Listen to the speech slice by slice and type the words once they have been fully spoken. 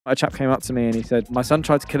A chap came up to me and he said, my son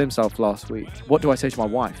tried to kill himself last week. What do I say to my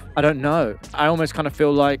wife? I don't know. I almost kind of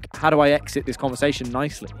feel like, how do I exit this conversation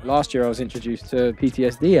nicely? Last year I was introduced to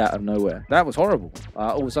PTSD out of nowhere. That was horrible.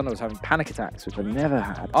 All of a sudden I was having panic attacks, which I never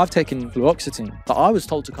had. I've taken fluoxetine that I was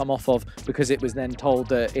told to come off of because it was then told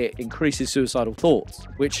that it increases suicidal thoughts,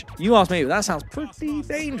 which you asked me, that sounds pretty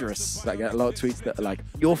dangerous. I get a lot of tweets that are like,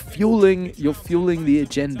 you're fueling the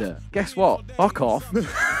agenda. Guess what? Fuck off.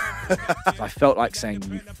 I felt like saying,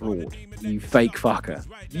 you fraud, you fake fucker,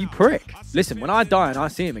 you prick. Listen, when I die and I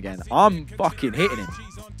see him again, I'm fucking hitting him.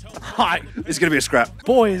 It's going to be a scrap.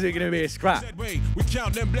 Boy, is it going to be a scrap.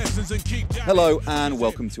 Hello and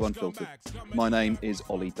welcome to Unfiltered. My name is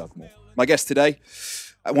Ollie Dugmore. My guest today,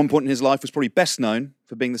 at one point in his life, was probably best known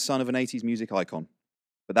for being the son of an 80s music icon.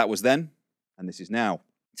 But that was then, and this is now.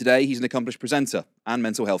 Today, he's an accomplished presenter and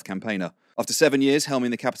mental health campaigner. After 7 years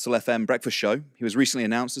helming the Capital FM breakfast show, he was recently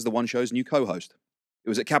announced as the One Show's new co-host. It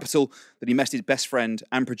was at Capital that he met his best friend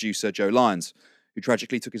and producer, Joe Lyons, who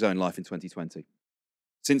tragically took his own life in 2020.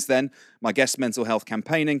 Since then, my guest's mental health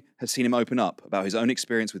campaigning has seen him open up about his own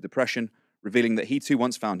experience with depression, revealing that he too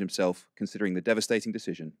once found himself considering the devastating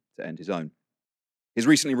decision to end his own. His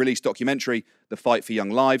recently released documentary, The Fight for Young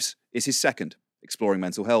Lives, is his second, exploring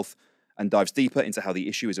mental health, and dives deeper into how the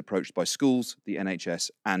issue is approached by schools, the NHS,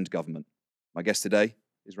 and government. My guest today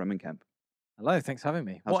is Roman Kemp. Hello, thanks for having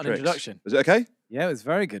me. How's What an tricks? introduction. Was it okay? Yeah, it was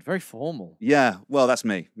very good, very formal. Yeah, well, that's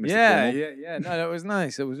me. Mr. Formal. Yeah. No, that was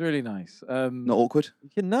nice. It was really nice. Not awkward?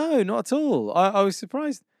 No, not at all. I was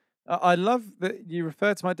surprised. I love that you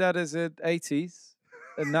refer to my dad as an 80s,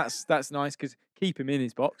 and that's nice because keep him in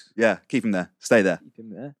his box. Yeah, keep him there. Stay there. Keep him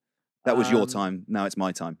there. That was your time. Now it's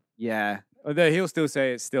my time. Yeah. Although he'll still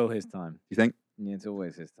say it's still his time. You think? Yeah, it's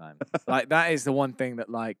always his time. Like, that is the one thing that,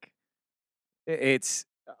 like, it's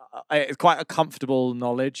quite a comfortable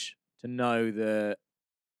knowledge to know that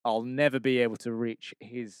I'll never be able to reach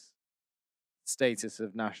his status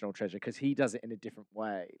of national treasure because he does it in a different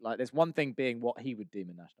way. Like, there's one thing being what he would deem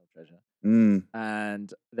a national treasure,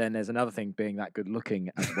 and then there's another thing being that good looking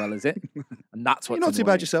as well as it, and that's what's You're not too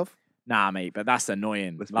bad yourself. Nah, mate, but that's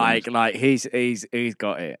annoying. Let's be Like he's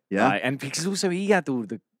got it. Yeah. Like, and because also he had all of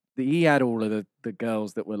the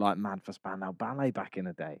girls that were like mad for Spandau Ballet back in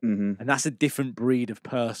the day, and that's a different breed of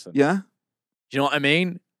person. Yeah. Do you know what I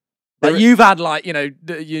mean? Like, you've had, like,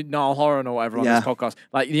 Niall Horan or whatever on this podcast,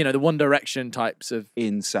 like, the One Direction types of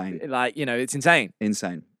Insane. like, it's insane.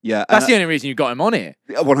 Insane. Yeah. That's the only reason you got him on here.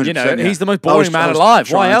 100%. He's the most boring man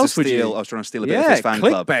alive. Why else would you? I was trying to steal a bit of his fan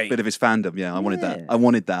club, clickbait. bit of his fandom. Yeah, I wanted that. I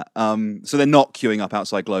wanted that. So they're not queuing up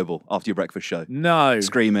outside Global after your breakfast show. No.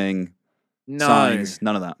 Screaming. No. Signs.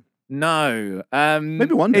 None of that. No.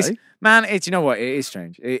 Maybe one day. Man, you know what? It is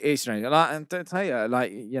strange. It is strange. Like, and to tell you,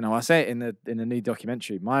 like, I say it in the new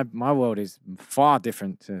documentary. My world is far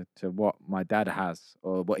different to what my dad has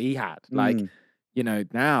or what he had. Like,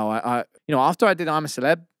 now I after I did I'm a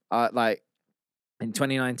Celeb, like in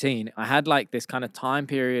 2019, I had like this kind of time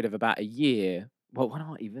period of about a year. Well, why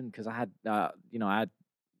not even? Because I had, I had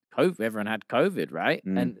COVID. Everyone had COVID, right?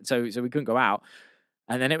 And so we couldn't go out.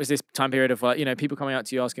 And then it was this time period of, like, people coming out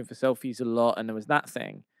to you asking for selfies a lot, and there was that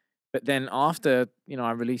thing. But then after,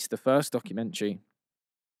 I released the first documentary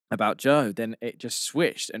about Joe, then it just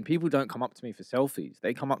switched, and people don't come up to me for selfies.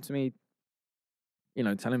 They come up to me,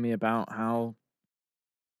 telling me about how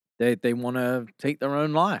they want to take their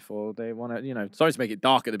own life, or they want to, sorry to make it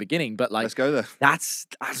dark at the beginning, but like, Let's go there. That's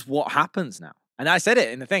what happens now. And I said it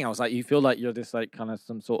in the thing. I was like, you feel like you're this, like, kind of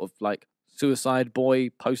some sort of like suicide boy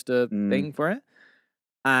poster thing for it.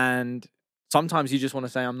 And sometimes you just want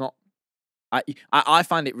to say, I'm not. I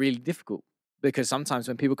find it really difficult because sometimes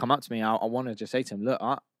when people come up to me, I want to just say to them, look,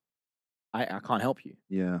 I can't help you.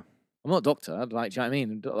 Yeah. I'm not a doctor, like, do you know what I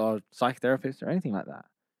mean? Or a psychotherapist or anything like that.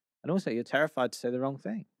 And also, you're terrified to say the wrong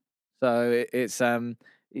thing. So it's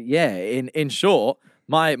in short,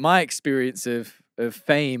 my experience of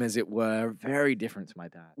fame, as it were, very different to my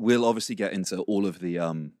dad. We'll obviously get into all of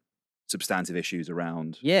the substantive issues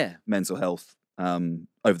around mental health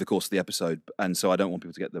over the course of the episode, and so I don't want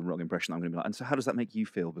people to get the wrong impression. I'm going to be like, and so how does that make you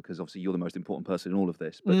feel? Because obviously you're the most important person in all of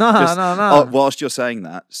this. But no. Whilst you're saying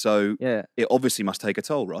that, so it obviously must take a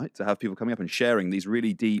toll, right? To have people coming up and sharing these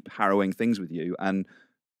really deep, harrowing things with you, and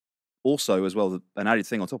also as well, an added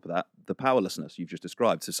thing on top of that, the powerlessness you've just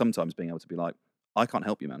described. So sometimes being able to be like, I can't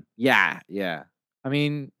help you, man. Yeah. I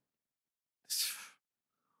mean,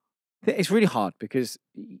 it's really hard because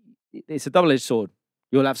it's a double-edged sword.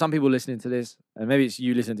 You'll have some people listening to this, and maybe it's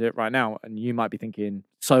you listening to it right now, and you might be thinking,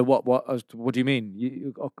 so what do you mean?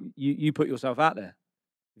 You put yourself out there.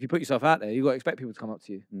 If you put yourself out there, you've got to expect people to come up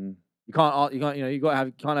to you. You can't, you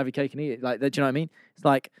can't have your cake and eat it. Like, do you know what I mean? It's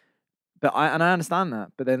like, but I understand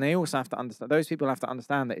that. But then they also have to understand. Those people have to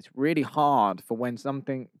understand that it's really hard for when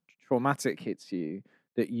something traumatic hits you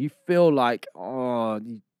that you feel like, oh,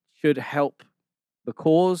 you should help the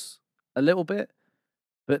cause a little bit.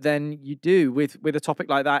 But then you do with a topic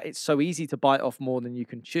like that. It's so easy to bite off more than you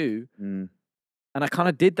can chew. And I kind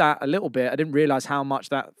of did that a little bit. I didn't realize how much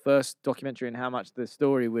that first documentary and how much the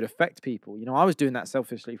story would affect people. You know, I was doing that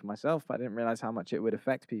selfishly for myself, but I didn't realize how much it would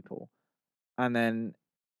affect people. And then,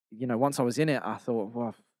 you know, once I was in it, I thought,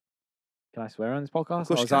 well, can I swear on this podcast?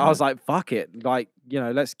 Of course I was like, fuck it. Like, you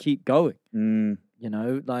know, let's keep going. Mm. You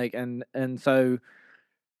know, like, and so,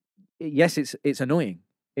 yes, it's annoying.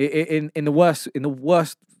 In the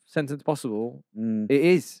worst sentence possible, it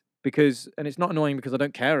is. Because, and it's not annoying because I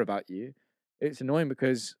don't care about you. It's annoying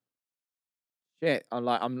because, shit,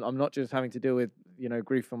 I'm not just having to deal with, you know,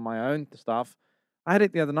 grief from my own stuff. I had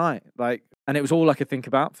it the other night, like, and it was all I could think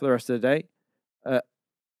about for the rest of the day.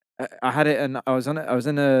 I had it, and I was in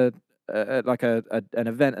an event, like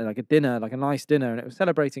a dinner, like a nice dinner, and it was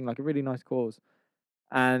celebrating like a really nice cause.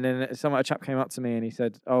 And then a chap came up to me and he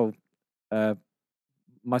said, "Oh,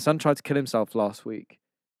 my son tried to kill himself last week.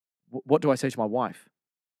 What do I say to my wife?"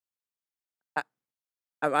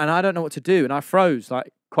 And I don't know what to do, and I froze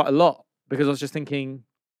like quite a lot because I was just thinking,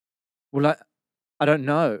 well, I don't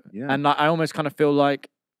know, and like, I almost kind of feel like,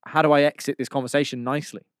 how do I exit this conversation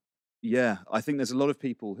nicely? Yeah, I think there's a lot of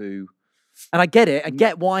people who, and I get it, I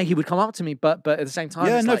get why he would come up to me, but at the same time,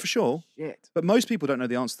 yeah, it's no, like, for sure. shit. But most people don't know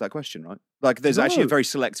the answer to that question, right? Like, there's actually a No. very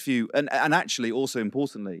select few, and actually, also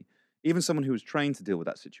importantly, even someone who was trained to deal with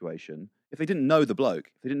that situation, if they didn't know the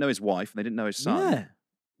bloke, if they didn't know his wife, and they didn't know his son, Yeah.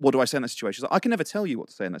 what do I say in that situation? I can never tell you what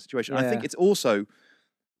to say in that situation. And I think Yeah. it's also,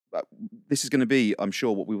 this is going to be, I'm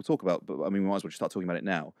sure, what we will talk about, but I mean, we might as well just start talking about it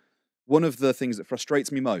now. One of the things that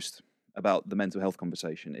frustrates me most about the mental health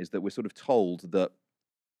conversation is that we're sort of told that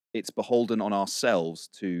it's beholden on ourselves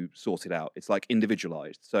to sort it out. It's like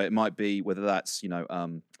individualized. So it might be whether that's, you know,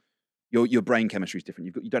 your brain chemistry is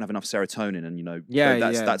different. You don't have enough serotonin, and, you know, so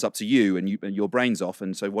that's up to you, and your brain's off.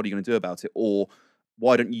 And so what are you going to do about it? Or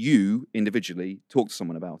why don't you individually talk to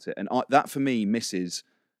someone about it? And that for me misses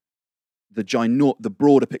the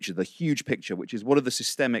broader picture, the huge picture, which is what are the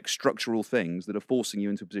systemic structural things that are forcing you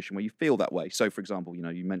into a position where you feel that way. So, for example, you know,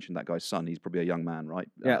 you mentioned that guy's son. He's probably a young man, right?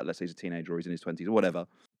 Yeah. Let's say he's a teenager or he's in his 20s or whatever.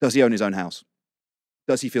 Does he own his own house?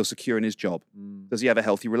 Does he feel secure in his job? Does he have a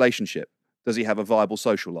healthy relationship? Does he have a viable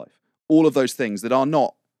social life? All of those things that are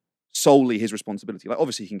not solely his responsibility. Like,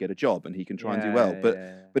 obviously he can get a job and he can try and do well,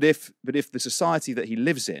 but if the society that he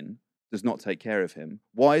lives in does not take care of him,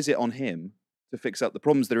 why is it on him to fix up the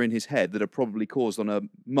problems that are in his head that are probably caused on a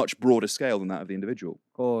much broader scale than that of the individual?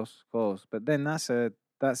 Of course. But then that's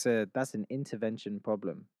an intervention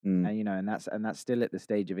problem, and, you know, and that's still at the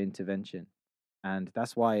stage of intervention, and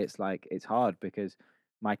that's why it's like, it's hard because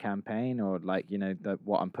my campaign, or, like, you know,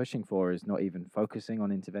 what I'm pushing for is not even focusing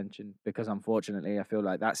on intervention, because unfortunately I feel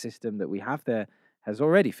like that system that we have there has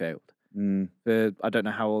already failed. I don't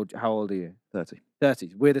know how old are you? 30.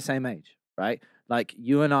 30s. We're the same age, right? Like,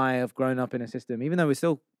 you and I have grown up in a system, even though we're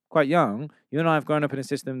still quite young, you and I have grown up in a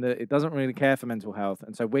system that it doesn't really care for mental health.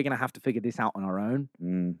 And so we're going to have to figure this out on our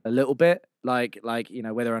own a little bit. Like, you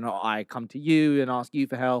know, whether or not I come to you and ask you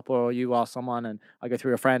for help, or you ask someone and I go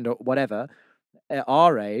through a friend or whatever, at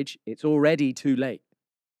our age, it's already too late,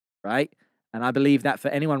 right? And I believe that for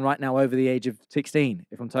anyone right now over the age of 16,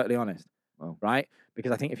 if I'm totally honest, right?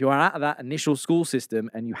 Because I think if you are out of that initial school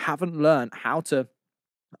system and you haven't learned how to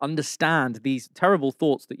understand these terrible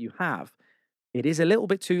thoughts that you have, it is a little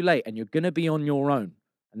bit too late, and you're going to be on your own.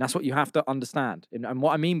 And that's what you have to understand. And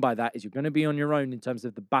what I mean by that is you're going to be on your own in terms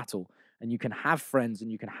of the battle, and you can have friends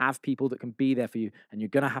and you can have people that can be there for you, and you're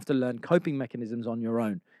going to have to learn coping mechanisms on your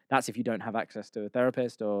own. That's if you don't have access to a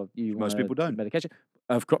therapist, or Most people don't. Medication.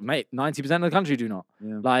 Of course, mate, 90% of the country do not.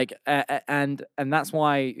 Yeah. Like, and that's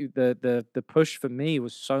why the push for me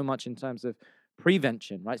was so much in terms of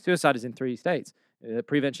prevention, right? Suicide is in 3 states: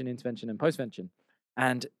 prevention, intervention, and postvention.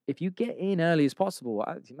 And if you get in early as possible,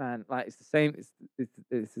 man, like, it's the same.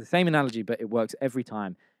 It's the same analogy, but it works every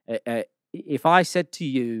time. If I said to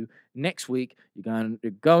you next week, you're going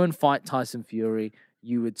to go and fight Tyson Fury,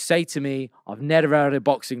 you would say to me, "I've never had a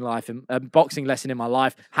boxing lesson in my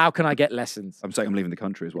life. How can I get lessons?" I'm saying I'm leaving the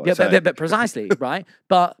country as well. Yeah, but precisely, right?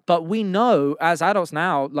 But we know as adults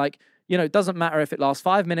now, like, you know, it doesn't matter if it lasts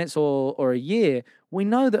 5 minutes or a year. We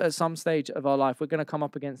know that at some stage of our life, we're going to come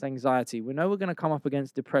up against anxiety. We know we're going to come up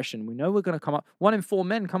against depression. We know we're going to come up. 1 in 4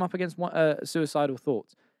 men come up against suicidal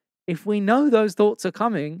thoughts. If we know those thoughts are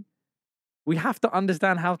coming, We have to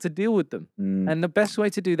understand how to deal with them. And the best way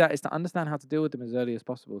to do that is to understand how to deal with them as early as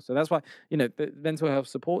possible. So that's why, the mental health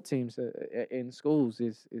support teams in schools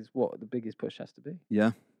is what the biggest push has to be.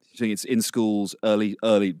 Yeah. You think it's in schools early?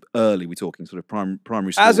 We're talking sort of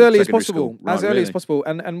primary school, as early as secondary possible, school. Right, as early really? as possible.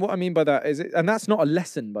 And what I mean by that is, and that's not a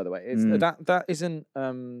lesson, by the way. It's that isn't.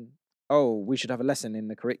 We should have a lesson in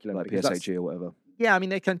the curriculum, Like because PSHE or whatever. yeah, I mean,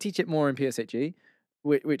 they can teach it more in PSHE,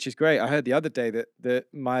 which is great. I heard the other day that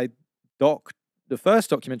my the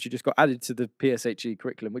first documentary just got added to the PSHE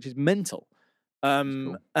curriculum, which is mental.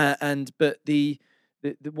 Cool. But the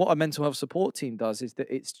what a mental health support team does is that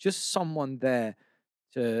it's just someone there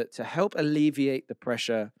to help alleviate the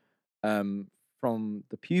pressure from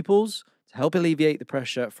the pupils, to help alleviate the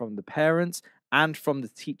pressure from the parents and from the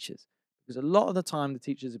teachers. Because a lot of the time the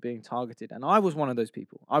teachers are being targeted. And I was one of those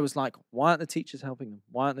people. I was like, why aren't the teachers helping them?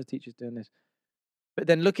 Why aren't the teachers doing this? But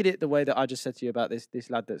then look at it the way that I just said to you about this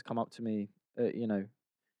lad that's come up to me.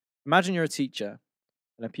 Imagine you're a teacher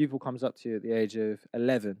and a pupil comes up to you at the age of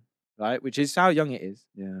 11, right? Which is how young it is.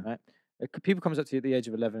 Yeah. Right? A pupil comes up to you at the age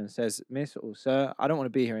of 11 and says, "Miss or sir, I don't want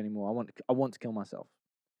to be here anymore. I want to kill myself."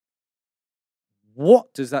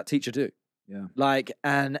 What does that teacher do? Yeah.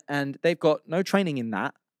 And they've got no training in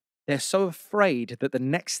that. They're so afraid that the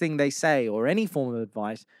next thing they say or any form of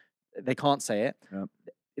advice, they can't say it.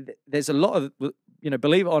 Yep. There's a lot of,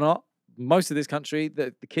 believe it or not, most of this country,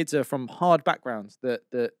 the kids are from hard backgrounds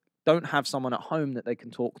that don't have someone at home that they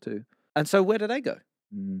can talk to. And so where do they go?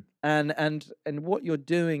 And what you're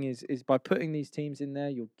doing is by putting these teams in there,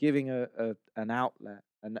 you're giving an outlet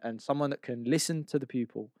and someone that can listen to the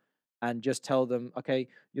pupil and just tell them, okay,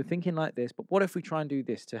 you're thinking like this, but what if we try and do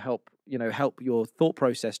this to help your thought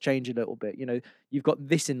process change a little bit? You've got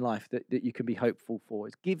this in life that you can be hopeful for.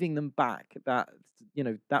 It's giving them back that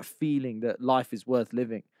feeling that life is worth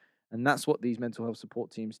living. And that's what these mental health support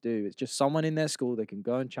teams do. It's just someone in their school they can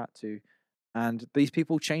go and chat to. And these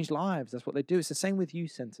people change lives. That's what they do. It's the same with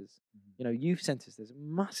youth centers. Youth centers, there's a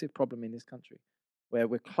massive problem in this country where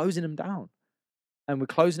we're closing them down. And we're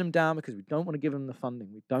closing them down because we don't want to give them the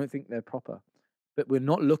funding. We don't think they're proper. But we're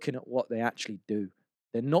not looking at what they actually do.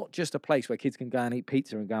 They're not just a place where kids can go and eat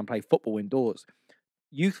pizza and go and play football indoors.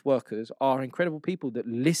 Youth workers are incredible people that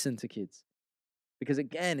listen to kids. Because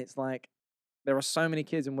again, it's like there are so many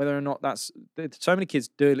kids, and whether or not there's so many kids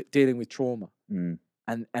dealing with trauma.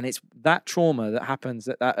 And it's that trauma that happens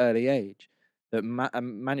at that early age that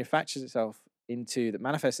manifests itself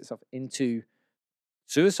into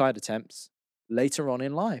suicide attempts later on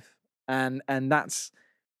in life. And that's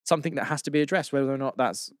something that has to be addressed, whether or not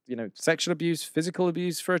that's, sexual abuse, physical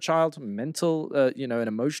abuse for a child, mental, and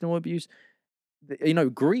emotional abuse,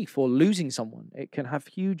 grief or losing someone. It can have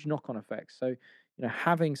huge knock-on effects. So,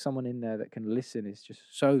 having someone in there that can listen is just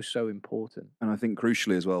so, so important. And I think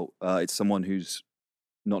crucially as well, it's someone who's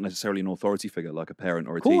not necessarily an authority figure like a parent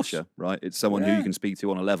or a teacher, right? It's someone who you can speak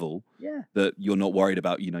to on a level that you're not worried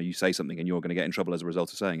about, you say something and you're going to get in trouble as a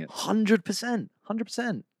result of saying it. 100%.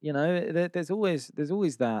 There's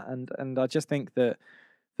always that. And I just think that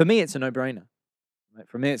for me, it's a no-brainer. Right?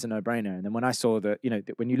 For me, it's a no-brainer. And then when I saw that,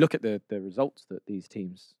 that when you look at the results that these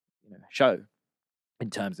teams, show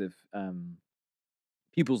in terms of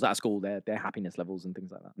pupils at school, their happiness levels and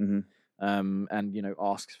things like that, and,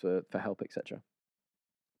 asks for help, etc.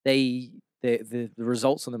 The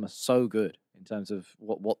results on them are so good in terms of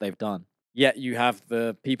what they've done. Yet you have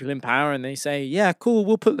the people in power and they say, yeah, cool,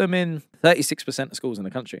 we'll put them in 36% of schools in the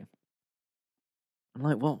country. I'm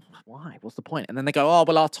like, well, why? What's the point? And then they go, oh,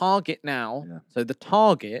 well, our target now, so the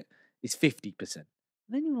target is 50%. And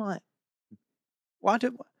then you're like, what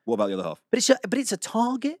about the other half? But it's a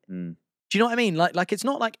target. Do you know what I mean? Like it's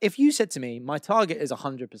not like if you said to me, my target is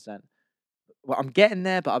 100%. Well, I'm getting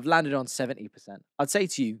there, but I've landed on 70%. I'd say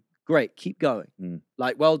to you, great, keep going.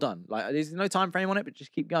 Like, well done. Like, there's no time frame on it, but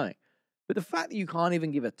just keep going. But the fact that you can't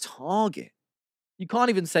even give a target, you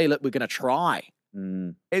can't even say, look, we're going to try.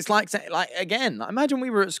 It's like, again, imagine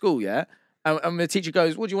we were at school, and the teacher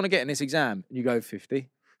goes, what do you want to get in this exam? And you go, 50.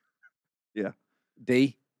 Yeah.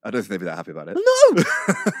 D. I don't think they'd be that happy about it. No!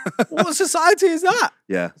 What society is that?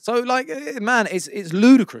 Yeah. So, man, it's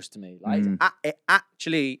ludicrous to me. Like, it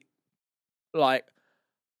actually... Like,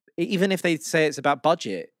 even if they say it's about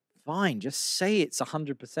budget, fine, just say it's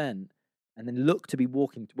 100% and then look to be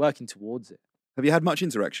working towards it. Have you had much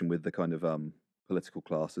interaction with the kind of political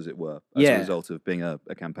class, as it were, as a result of being a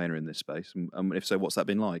campaigner in this space? And if so, what's that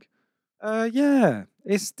been like? Yeah,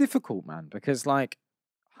 it's difficult, man, because, I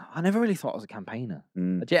never really thought I was a campaigner.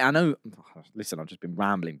 I know, listen, I've just been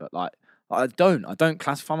rambling, but, I don't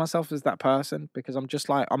classify myself as that person because I'm just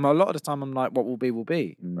a lot of the time I'm like, what will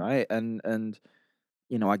be, right? And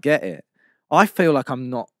I get it. I feel like I'm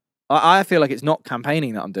not. I feel like it's not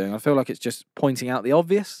campaigning that I'm doing. I feel like it's just pointing out the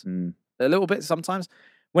obvious a little bit sometimes.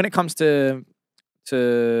 When it comes to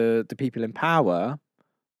the people in power,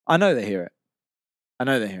 I know they hear it. I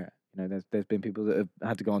know they hear it. You know, there's been people that have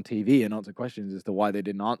had to go on TV and answer questions as to why they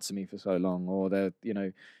didn't answer me for so long, or they're, you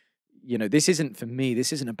know, this isn't for me.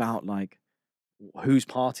 This isn't about like whose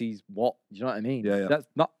party's what. You know what I mean? Yeah. That's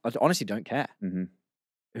not. I honestly don't care. Mm-hmm.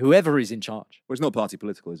 Whoever is in charge. Well, it's not party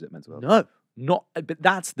political, is it? Mental health. No, not. But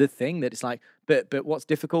that's the thing that it's like. But what's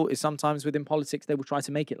difficult is sometimes within politics they will try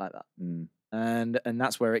to make it like that, and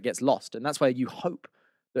that's where it gets lost, and that's where you hope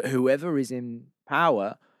that whoever is in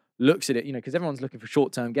power looks at it, you know, because everyone's looking for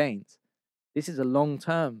short-term gains. This is a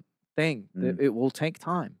long-term thing. It will take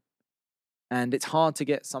time, and it's hard to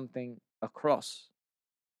get something across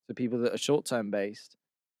to people that are short-term based.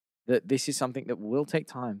 That this is something that will take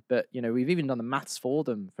time, but you know, we've even done the maths for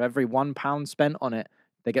them. For every £1 spent on it,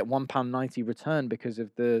 they get £1.90 return because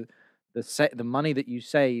of the money that you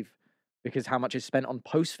save, because how much is spent on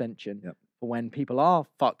postvention for when people are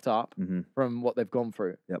fucked up from what they've gone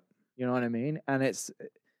through. You know what I mean? And it's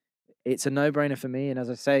a no-brainer for me. And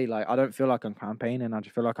as I say, like, I don't feel like I'm campaigning. I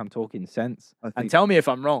just feel like I'm talking sense. And tell me if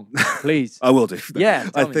I'm wrong, please. I will do. Yeah,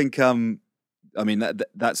 I think. I mean,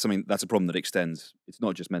 that's something, that's a problem that extends. It's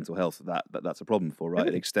not just mental health that's a problem for, right?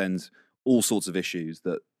 It extends all sorts of issues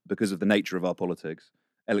that, because of the nature of our politics,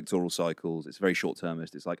 electoral cycles, it's very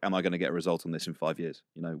short-termist. It's like, am I going to get a result on this in 5 years?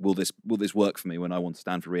 You know, will this work for me when I want to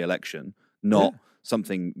stand for re-election? Not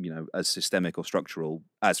something, you know, as systemic or structural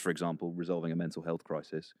as, for example, resolving a mental health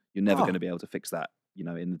crisis. You're never going to be able to fix that, you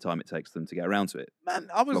know, in the time it takes them to get around to it. Man,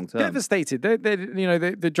 I was devastated.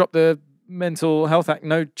 They dropped the Mental Health Act,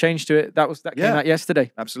 no change to it. That came out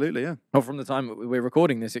yesterday. Absolutely, yeah. Well, from the time we're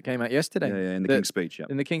recording this, it came out yesterday. Yeah, in the King's Speech,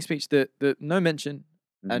 In the King's Speech, that no mention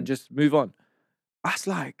and just move on. That's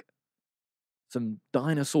like some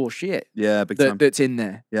dinosaur shit. Yeah, big time. That's in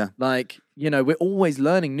there. Yeah. Like, you know, we're always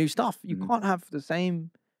learning new stuff. You can't have the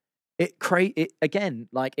same. It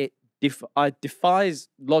defies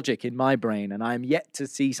logic in my brain, and I'm yet to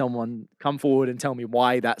see someone come forward and tell me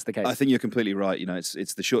why that's the case. I think you're completely right. You know,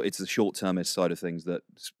 it's the short-termist side of things that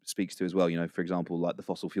speaks to as well. You know, for example, like the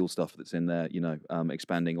fossil fuel stuff that's in there. You know,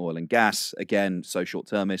 expanding oil and gas, again, so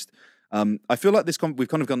short-termist. I feel like we've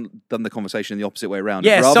kind of done the conversation in the opposite way around.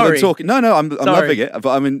 Yeah, rather than talking, I'm loving it. But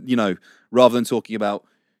I mean, you know, rather than talking about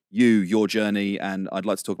your journey, and I'd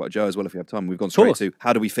like to talk about Joe as well if we have time. We've gone straight to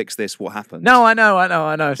how do we fix this? What happened? No, I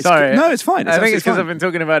know. Sorry. No, it's fine. I think it's because I've been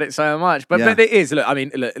talking about it so much. But it is. Look, I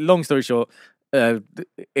mean, long story short,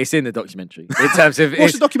 it's in the documentary. In terms of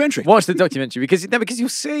watch the documentary. Watch the documentary because you'll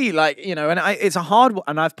see, like, you know, and it's a hard.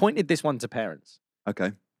 And I've pointed this one to parents.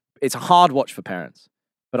 Okay. It's a hard watch for parents,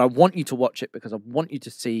 but I want you to watch it because I want you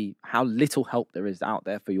to see how little help there is out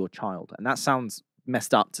there for your child. And that sounds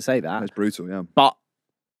messed up to say that. That's brutal, yeah. But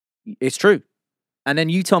it's true. And then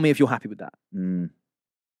you tell me if you're happy with that.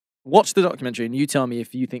 Watch the documentary and you tell me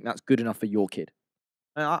if you think that's good enough for your kid.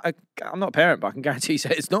 I'm not a parent, but I can guarantee you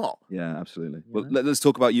it's not. Yeah, absolutely. Well, let's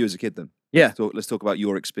talk about you as a kid then. Yeah. Let's talk about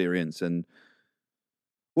your experience. And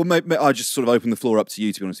well, maybe I just sort of open the floor up to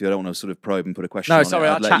you, to be honest with you. I don't want to sort of probe and put a question on it. No, sorry,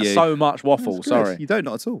 I chat so much waffle. Sorry. You don't,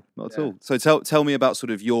 not at all. Not at all. So tell me about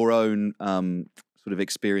sort of your own sort of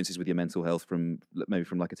experiences with your mental health from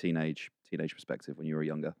like a teenage perspective when you were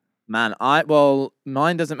younger. Man,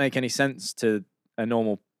 mine doesn't make any sense to a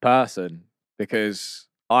normal person because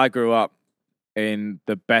I grew up in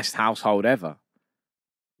the best household ever.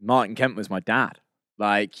 Martin Kemp was my dad.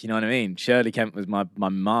 Like, you know what I mean? Shirley Kemp was my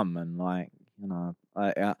mum, and like, you know,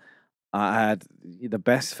 I had the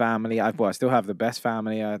best family. I still have the best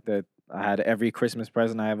family. I had every Christmas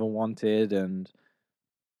present I ever wanted, and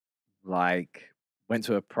like went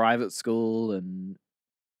to a private school, and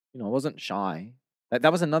you know, I wasn't shy.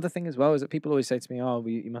 That was another thing as well, is that people always say to me, "Oh,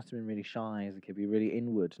 you must have been really shy as a kid. Be really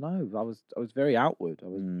inward." No, I was very outward. I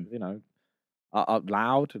was, you know,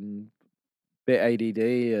 loud and bit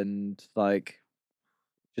ADD, and like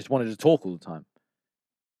just wanted to talk all the time.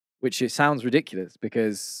 Which it sounds ridiculous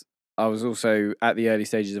because I was also at the early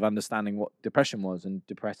stages of understanding what depression was and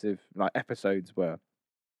depressive like episodes were,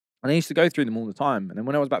 and I used to go through them all the time. And then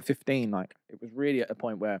when I was about 15, like it was really at a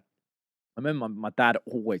point where I remember my dad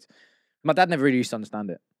always. My dad never really used to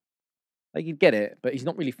understand it. Like, he'd get it, but he's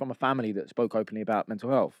not really from a family that spoke openly about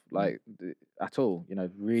mental health, like, at all. You know,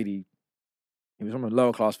 really, he was from a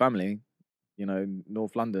lower class family, you know,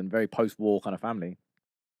 North London, very post-war kind of family.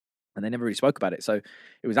 And they never really spoke about it. So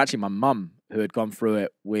it was actually my mum who had gone through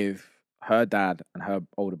it with her dad and her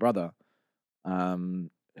older brother,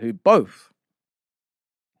 who both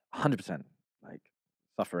 100% like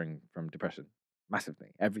suffering from depression. massively.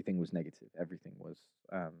 Everything was negative. Everything was.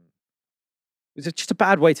 It was just a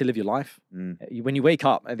bad way to live your life. When you wake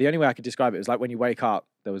up, the only way I could describe it was like when you wake up,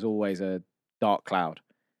 there was always a dark cloud.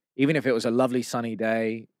 Even if it was a lovely sunny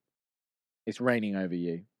day, it's raining over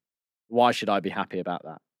you. Why should I be happy about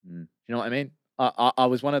that? You know what I mean? I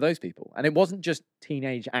was one of those people. And it wasn't just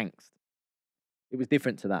teenage angst. It was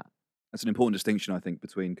different to that. That's an important distinction, I think,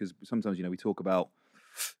 between, because sometimes, we talk about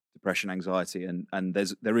depression, anxiety, and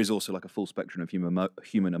there is also like a full spectrum of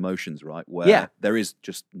human emotions, right? Where there is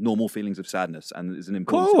just normal feelings of sadness, and there's an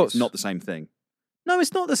important. It's not the same thing. No,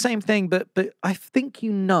 it's not the same thing. But I think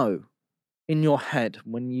in your head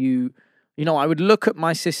when I would look at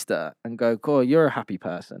my sister and go, "God, you're a happy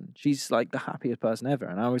person. She's like the happiest person ever."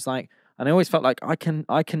 And I was like, and I always felt like I can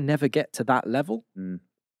never get to that level.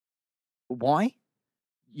 Why?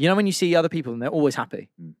 When you see other people and they're always happy,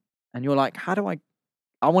 and you're like, how do I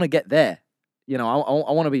want to get there. I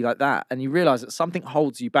want to be like that. And you realize that something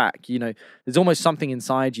holds you back. There's almost something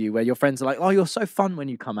inside you where your friends are like, oh, you're so fun when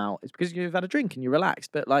you come out. It's because you've had a drink and you're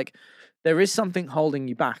relaxed. But like, there is something holding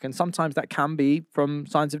you back. And sometimes that can be from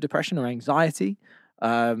signs of depression or anxiety.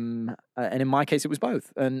 And in my case, it was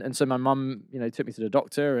both. And so my mum, took me to the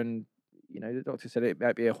doctor, and, the doctor said it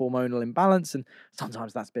might be a hormonal imbalance. And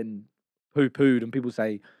sometimes that's been poo-pooed, and people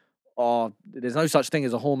say, oh, there's no such thing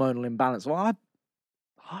as a hormonal imbalance. Well,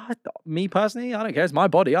 me personally, I don't care. It's my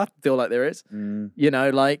body. I feel like there is. When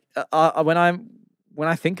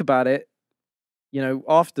I think about it,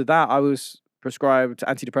 after that, I was prescribed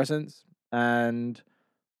antidepressants, and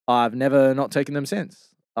I've never not taken them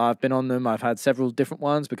since. I've been on them. I've had several different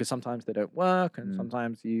ones because sometimes they don't work, and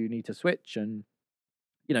sometimes you need to switch. And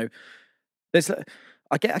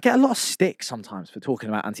I get a lot of stick sometimes for talking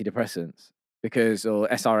about antidepressants or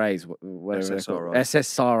SRAs, whatever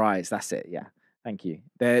SSRIs. That's it. Yeah. Thank you.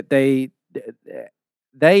 They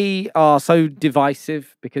are so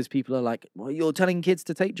divisive because people are like, well, you're telling kids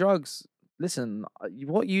to take drugs. Listen,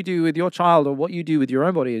 what you do with your child or what you do with your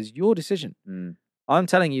own body is your decision. I'm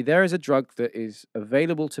telling you, there is a drug that is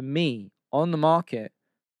available to me on the market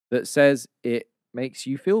that says it makes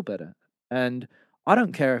you feel better. And I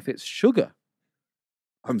don't care if it's sugar.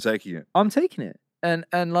 I'm taking it.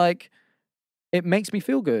 And like, it makes me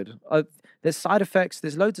feel good. There's side effects.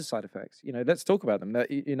 There's loads of side effects. Let's talk about them.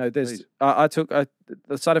 There's. I took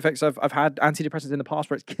the side effects. I've had antidepressants in the past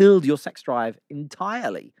where it's killed your sex drive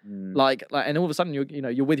entirely. Like, and all of a sudden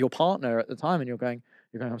you're with your partner at the time, and you're going.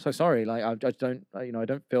 I'm so sorry. Like, I don't. I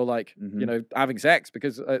don't feel like having sex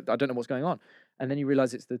because I don't know what's going on. And then you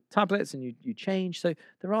realize it's the tablets, and you change. So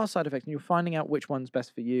there are side effects, and you're finding out which one's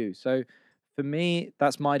best for you. So. For me,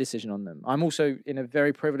 that's my decision on them. I'm also in a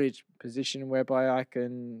very privileged position whereby I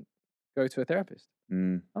can go to a therapist.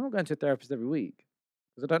 I'm not going to a therapist every week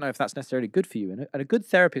because I don't know if that's necessarily good for you. And a good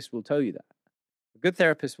therapist will tell you that. A good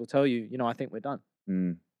therapist will tell you, I think we're done.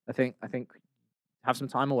 I think have some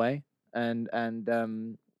time away and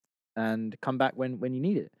come back when you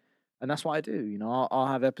need it. And that's what I do. I'll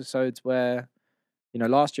have episodes where,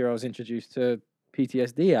 last year I was introduced to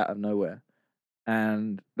PTSD out of nowhere.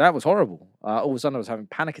 And that was horrible. All of a sudden I was having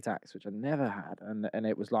panic attacks, which I never had. And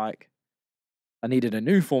it was like I needed a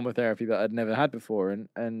new form of therapy that I'd never had before.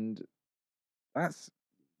 And that's,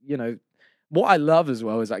 what I love as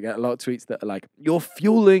well is I get a lot of tweets that are like, you're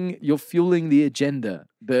fueling the agenda.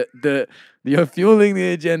 You're fueling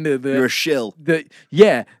the agenda. You're a shill. The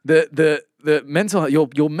mental health,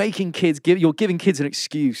 you're making kids, you're giving kids an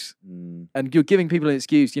excuse. And you're giving people an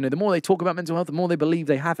excuse. The more they talk about mental health, the more they believe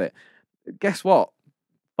they have it. Guess what?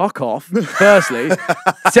 Fuck off. Firstly,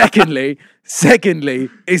 secondly,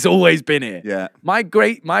 it's always been here. Yeah. My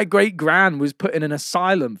great gran was put in an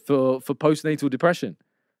asylum for postnatal depression,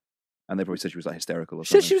 and they probably said she was like hysterical or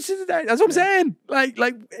something. That's what I'm saying. Like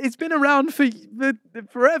it's been around for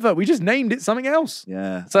forever. We just named it something else.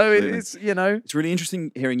 Yeah. So absolutely. it's it's really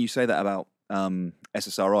interesting hearing you say that about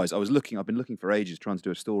SSRIs. I've been looking for ages trying to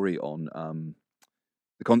do a story on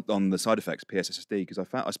the side effects PSSD because I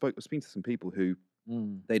was speaking to some people who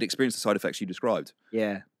they'd experienced the side effects you described.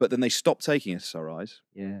 Yeah. But then they stopped taking SSRIs.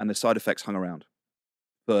 Yeah. And the side effects hung around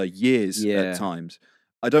for years at times.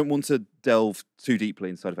 I don't want to delve too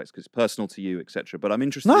deeply in side effects because it's personal to you, etc. But I'm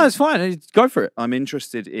interested. No, it's fine. Go for it. I'm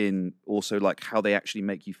interested in also like how they actually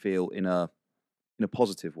make you feel in a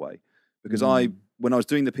positive way. Because when I was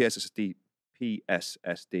doing the PSSD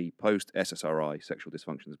post SSRI, sexual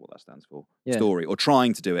dysfunction is what that stands for, story, or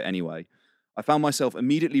trying to do it anyway, I found myself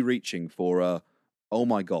immediately reaching for oh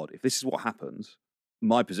my God, if this is what happens,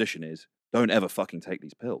 my position is don't ever fucking take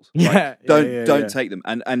these pills. Yeah. Right? Don't take them.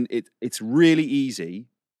 And it's really easy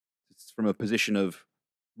from a position of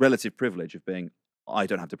relative privilege of being, I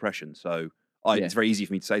don't have depression, so It's very easy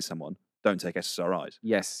for me to say to someone, don't take SSRIs.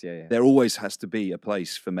 Yes, yeah. There always has to be a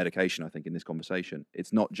place for medication, I think, in this conversation.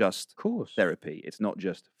 It's not just therapy. It's not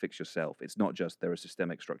just fix yourself. It's not just there are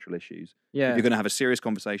systemic structural issues. Yeah. If you're going to have a serious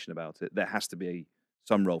conversation about it, there has to be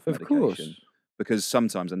some role for medication. Because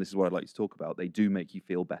sometimes, and this is what I'd like to talk about, they do make you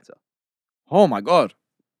feel better. Oh my God.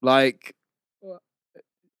 Like,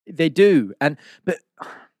 they do. But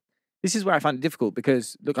this is where I find it difficult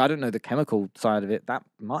because, look, I don't know the chemical side of it that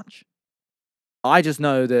much. I just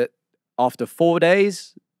know that after 4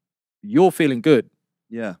 days, you're feeling good.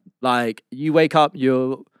 Yeah. Like, you wake up, do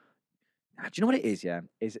you know what it is, yeah?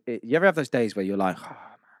 You ever have those days where you're like, oh, man,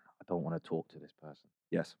 I don't want to talk to this person.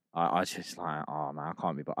 Yes. I just like, oh, man, I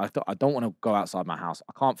can't be, but I don't want to go outside my house.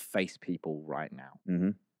 I can't face people right now. Mm-hmm.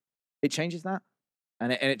 It changes that.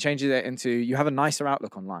 And it changes it into, you have a nicer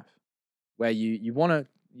outlook on life where you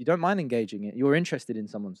don't mind engaging it. You're interested in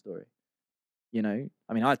someone's story. You know,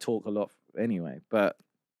 I mean, I talk a lot anyway, but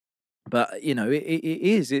you know,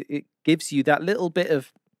 it gives you that little bit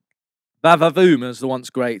of va-va-voom, as the once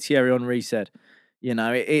great Thierry Henry said. You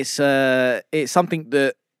know, it's something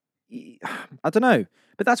that, I don't know,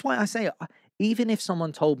 but that's why I say, even if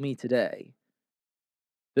someone told me today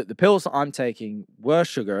that the pills that I'm taking were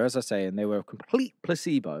sugar, as I say, and they were a complete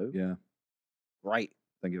placebo. Yeah. Right.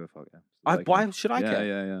 Don't give a fuck. Yeah. Why should I care?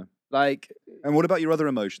 Yeah. Like. And what about your other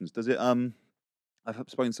emotions? Does it, I've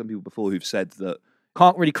spoken to some people before who've said that.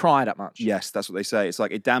 Can't really cry that much. Yes, that's what they say. It's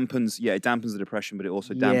like it dampens the depression, but it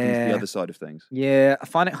also dampens the other side of things. Yeah, I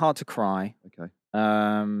find it hard to cry. Okay.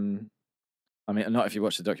 I mean, not if you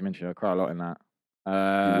watch the documentary. I cry a lot in that.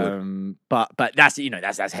 But that's, you know,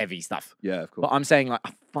 that's heavy stuff. Yeah, of course. But I'm saying, like,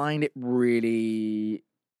 I find it really,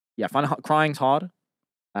 I find crying's hard.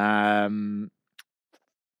 I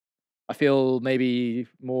feel maybe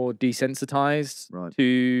more desensitized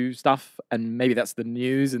to stuff, and maybe that's the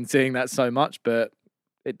news and seeing that so much, but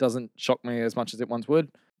it doesn't shock me as much as it once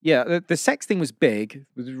would. Yeah, the sex thing was big,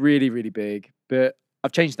 was really, really big, but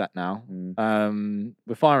I've changed that now.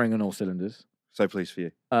 We're firing on all cylinders. So pleased for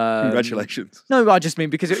you. Congratulations. No, I just mean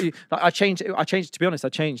because I changed. To be honest, I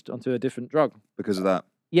changed onto a different drug because of that.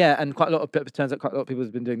 Yeah, and it turns out quite a lot of people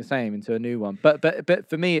have been doing the same into a new one. But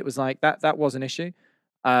for me, it was like that was an issue.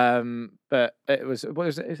 But it was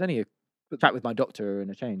only a chat with my doctor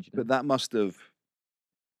and a change. You know? But that must have.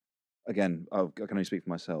 Again, I can only speak for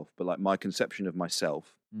myself, but like my conception of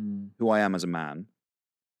myself, who I am as a man,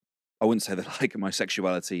 I wouldn't say that like my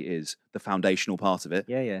sexuality is the foundational part of it.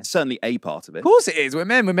 Yeah. It's certainly a part of it. Of course it is. We're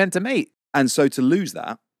men. We're meant to mate. And so to lose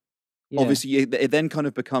that, obviously, it then kind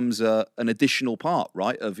of becomes an additional part,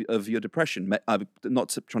 right, of your depression. I'm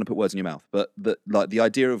not trying to put words in your mouth, but the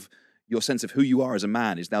idea of your sense of who you are as a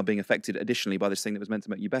man is now being affected additionally by this thing that was meant to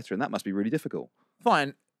make you better, and that must be really difficult.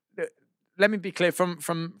 Fine. Let me be clear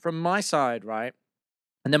from my side, right?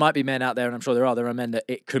 And there might be men out there, and I'm sure there are men that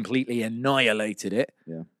it completely annihilated it.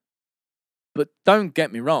 Yeah. But don't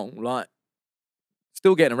get me wrong, like,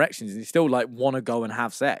 still getting erections, you still like want to go and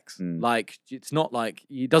have sex. Like, it's not like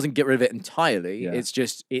it doesn't get rid of it entirely. Yeah. It's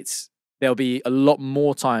just there'll be a lot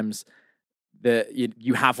more times that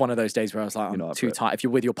you have one of those days where I was like, I'm too tired. If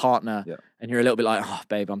you're with your partner and you're a little bit like, oh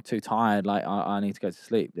babe, I'm too tired, like I need to go to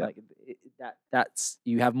sleep. Yeah. Like that's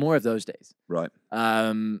you have more of those days. Right.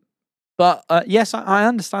 But yes, I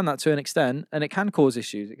understand that to an extent, and it can cause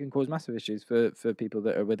issues. It can cause massive issues for people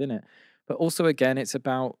that are within it. But also, again, it's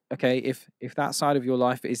about, okay, if that side of your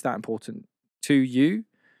life is that important to you,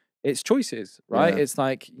 it's choices, right? Yeah. It's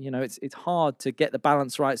like, you know, it's hard to get the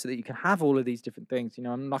balance right so that you can have all of these different things. You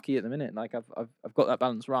know, I'm lucky at the minute, like I've got that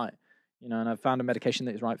balance right, you know, and I've found a medication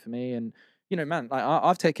that is right for me. And, you know, man, like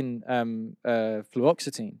I've taken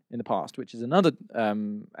fluoxetine in the past, which is another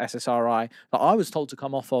SSRI that I was told to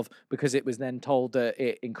come off of because it was then told that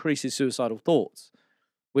it increases suicidal thoughts.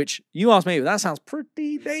 Which, you ask me, that sounds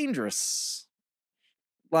pretty dangerous.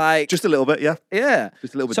 Like, just a little bit, yeah. Yeah.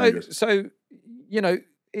 Just a little bit dangerous. So, you know,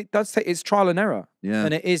 it does take, it's trial and error. Yeah.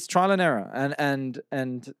 And it is trial and error. And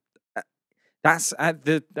that's at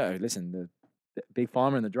the big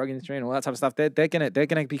pharma and the drug industry and all that type of stuff, they're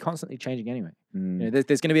gonna be constantly changing anyway. You know,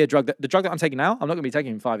 there's gonna be a drug the drug that I'm taking now, I'm not gonna be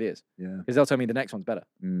taking in 5 years. Yeah. Because they'll tell me the next one's better.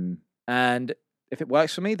 And if it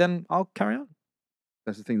works for me, then I'll carry on.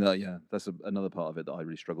 That's the thing that's another part of it that I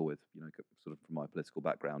really struggle with, you know, sort of from my political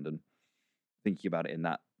background and thinking about it in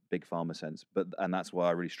that big pharma sense. And that's why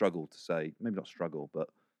I really struggle to say, maybe not struggle, but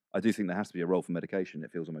I do think there has to be a role for medication.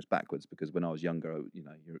 It feels almost backwards because when I was younger, you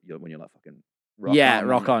know, when you're like fucking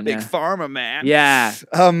rock on, big pharma, man. Yeah.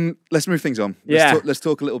 Let's move things on. Let's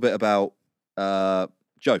talk a little bit about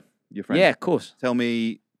Joe, your friend. Yeah, of course. Tell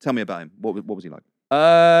me about him. What was he like?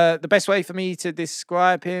 The best way for me to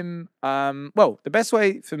describe him, well, the best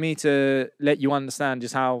way for me to let you understand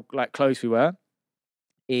just how like close we were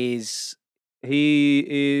is he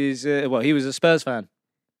was a Spurs fan.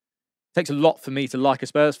 Takes a lot for me to like a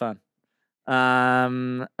Spurs fan.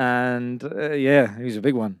 And yeah, he was a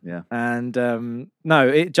big one. Yeah. And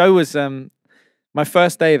Joe was my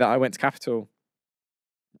first day that I went to Capital.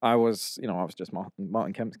 I was just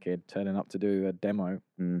Martin Kemp's kid turning up to do a demo.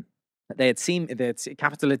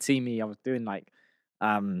 Capital had seen me. I was doing like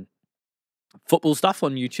football stuff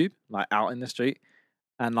on YouTube, like out in the street,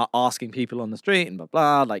 and like asking people on the street and blah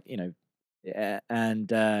blah, like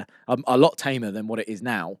and I'm a lot tamer than what it is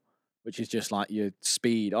now, which is just like your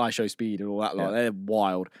speed. I show speed and all that. Like they're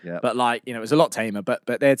wild, but like it was a lot tamer. But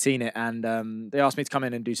they had seen it, and they asked me to come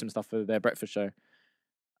in and do some stuff for their breakfast show.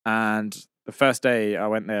 And the first day I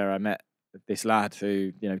went there, I met this lad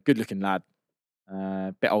who, good looking lad,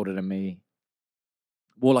 a bit older than me,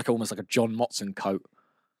 wore like almost like a John Motson coat.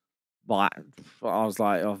 But I was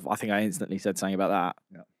like, I think I instantly said something about that.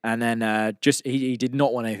 Yeah. And then he did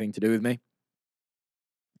not want anything to do with me.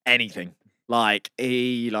 Anything. Like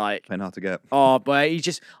he Playing hard to get. Oh, but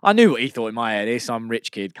I knew what he thought in my head. Here's some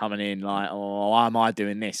rich kid coming in, like, oh, why am I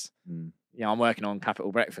doing this? I'm working on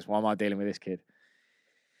Capital Breakfast. Why am I dealing with this kid?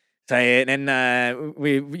 So and then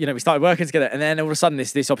we started working together, and then all of a sudden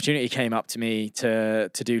this opportunity came up to me to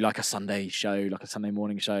do like a Sunday show, like a Sunday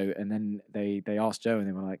morning show, and then they asked Joe, and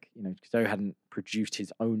they were like, Joe hadn't produced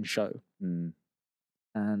his own show,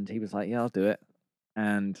 and he was like, yeah, I'll do it,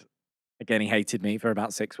 and again he hated me for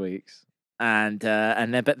about 6 weeks, but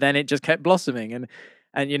then it just kept blossoming, and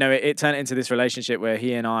it turned into this relationship where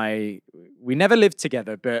he and we never lived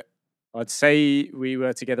together, but I'd say we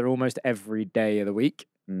were together almost every day of the week.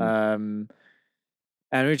 And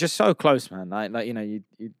we were just so close, man. Like you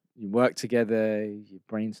work together, you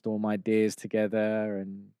brainstorm ideas together,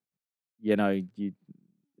 and you'd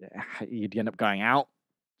end up going out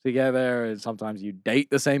together, and sometimes you date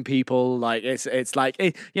the same people. Like it's like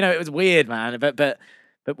it was weird, man. But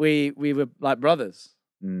we were like brothers.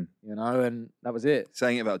 And that was it.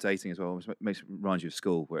 Saying it about dating as well reminds you of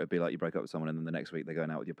school, where it'd be like you break up with someone and then the next week they're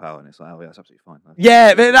going out with your pal, and it's like, oh yeah, that's absolutely fine.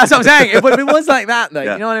 Yeah, but that's what I'm saying. It was like that, though.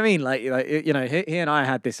 Yeah. You know what I mean? Like he and I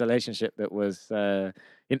had this relationship that was.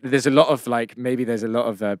 There's a lot of there's a lot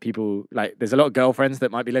of people, like there's a lot of girlfriends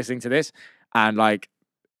that might be listening to this, and like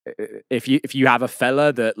if you have a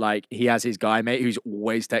fella that like he has his guy mate who's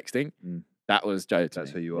always texting. That was Joe.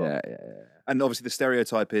 That's who you are. Yeah. And obviously the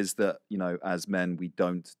stereotype is that, as men, we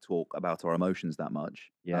don't talk about our emotions that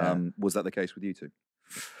much. Yeah. Was that the case with you two?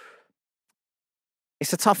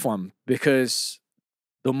 It's a tough one, because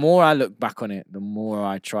the more I look back on it, the more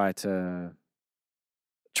I try to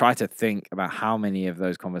think about how many of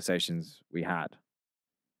those conversations we had.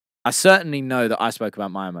 I certainly know that I spoke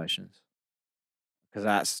about my emotions, because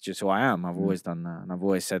that's just who I am. I've always done that. And I've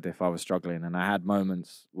always said if I was struggling, and I had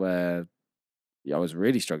moments where I was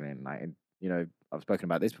really struggling. Like, I've spoken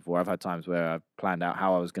about this before. I've had times where I've planned out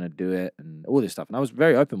how I was going to do it and all this stuff. And I was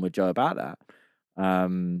very open with Joe about that.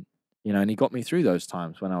 And he got me through those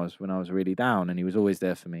times when I was really down, and he was always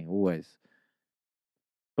there for me, always.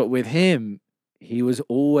 But with him, he was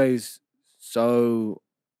always so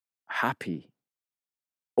happy.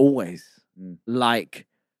 Always.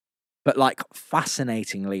 But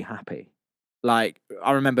fascinatingly happy. Like,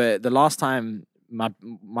 I remember the last time my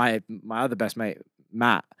other best mate,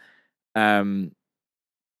 Matt, I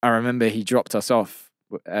remember he dropped us off.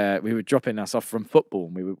 We were dropping us off from football.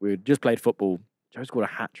 We had just played football. Joe scored a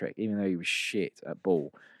hat trick, even though he was shit at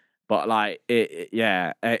ball. But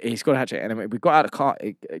he scored a hat trick, and we got out of the car.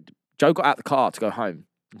 Joe got out of the car to go home.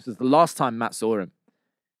 This was the last time Matt saw him,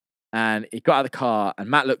 and he got out of the car, and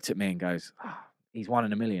Matt looked at me and goes, oh, "He's 1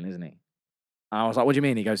 in a million, isn't he?" And I was like, "What do you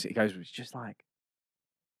mean?" He goes, "It's just like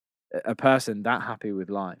a person that happy with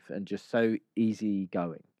life and just so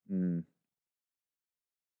easygoing."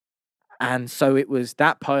 And so it was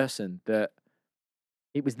that person that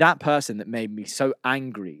made me so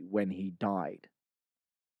angry when he died,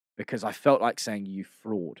 because I felt like saying, "You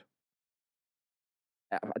fraud."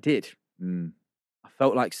 I did. I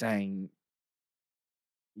felt like saying,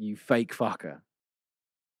 "You fake fucker.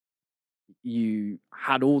 You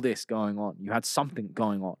had all this going on. You had something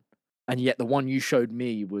going on. And yet the one you showed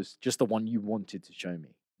me was just the one you wanted to show me."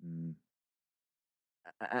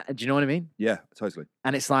 Do you know what I mean? Yeah, totally.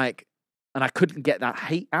 And it's like, and I couldn't get that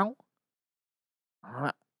hate out.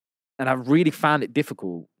 And I really found it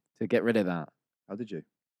difficult to get rid of that. How did you?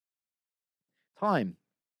 Time.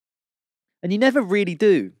 And you never really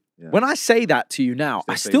do. Yeah. When I say that to you now,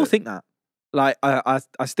 I still think that. Like, I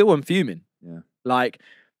still am fuming. Yeah. Like,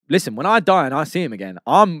 listen, when I die and I see him again,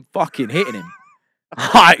 I'm fucking hitting him.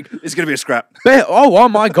 Like, It's going to be a scrap. oh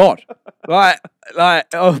my God. like,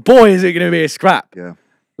 oh boy, is it going to be a scrap. Yeah.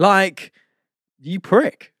 Like, you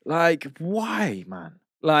prick. Like, why, man?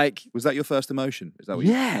 Like, was that your first emotion? Is that what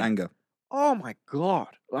anger? Oh my God.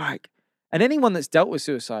 Like, and anyone that's dealt with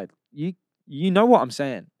suicide, you know what I'm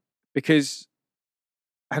saying. Because,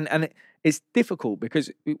 and it's difficult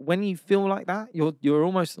because when you feel like that, you're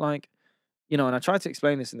almost like, you know, and I tried to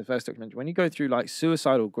explain this in the first documentary. When you go through like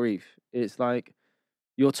suicidal grief, it's like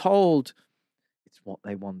you're told it's what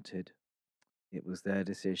they wanted. It was their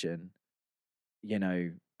decision. You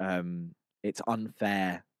know, it's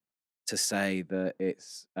unfair to say that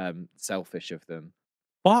it's selfish of them.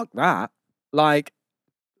 Fuck that. Like,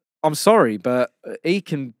 I'm sorry, but he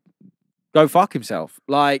can go fuck himself.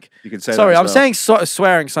 Like, you can say sorry, that as I'm well. saying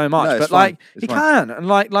swearing so much, no, but fine. like It's he fine. can, and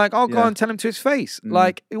like I'll go and tell him to his face.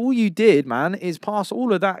 Like, all you did, man, is pass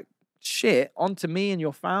all of that shit onto me and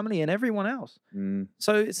your family and everyone else.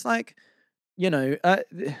 So it's like, you know,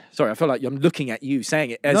 sorry, I feel like I'm looking at you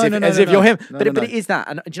saying it as if you're him. But it is that.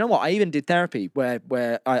 And do you know what? I even did therapy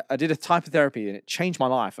where I did a type of therapy and it changed my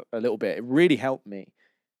life a little bit. It really helped me.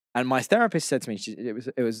 And my therapist said to me,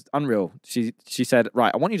 it was unreal. She said,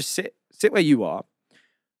 right, I want you to sit where you are,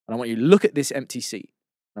 and I want you to look at this empty seat.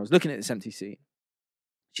 And I was looking at this empty seat.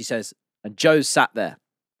 She says, and Joe's sat there,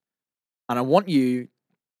 and I want you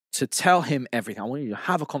to tell him everything. I want you to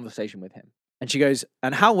have a conversation with him. And she goes,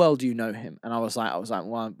 and how well do you know him? And I was like,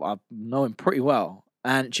 well, I know him pretty well.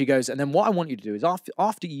 And she goes, and then what I want you to do is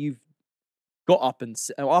after you've got up and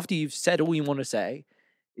after you've said all you want to say,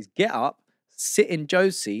 is get up, sit in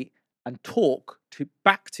Joe's seat, and talk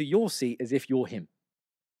back to your seat as if you're him.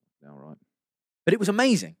 All right. But it was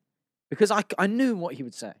amazing because I knew what he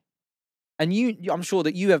would say. And I'm sure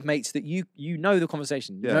that you have mates that you know the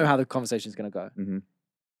conversation. You know how the conversation is going to go. Mm-hmm.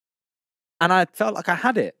 And I felt like I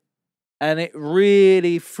had it. And it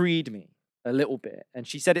really freed me a little bit. And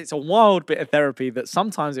she said it's a wild bit of therapy that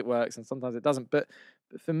sometimes it works and sometimes it doesn't. But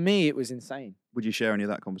for me, it was insane. Would you share any of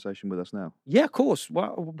that conversation with us now? Yeah, of course.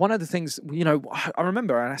 Well, one of the things, you know, I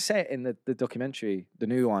remember, and I say it in the documentary, the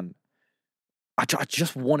new one, I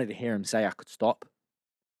just wanted to hear him say I could stop.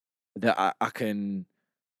 That I've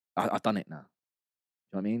done it now.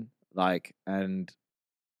 You know what I mean? Like, and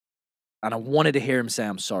I wanted to hear him say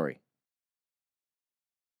I'm sorry.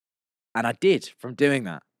 And I did from doing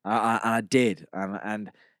that. I did.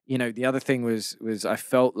 And you know, the other thing was I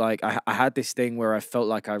felt like I had this thing where I felt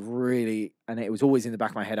like I really, and it was always in the back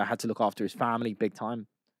of my head, I had to look after his family big time.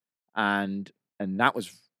 And that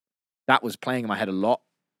was playing in my head a lot.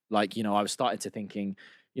 Like, you know, I was starting to thinking,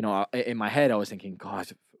 you know, in my head, I was thinking,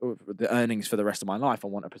 God, the earnings for the rest of my life, I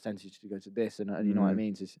want a percentage to go to this. And you know what I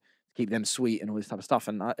mean? To keep them sweet and all this type of stuff.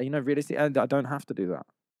 And, you know, realistically, I don't have to do that.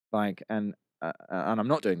 Like, and I'm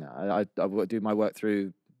not doing that. I do my work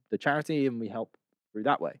through the charity and we help through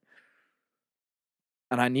that way.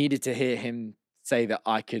 And I needed to hear him say that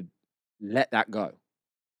I could let that go,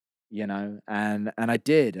 you know, and I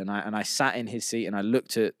did. And I sat in his seat and I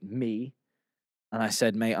looked at me and I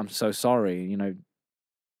said, mate, I'm so sorry. You know,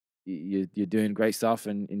 you're doing great stuff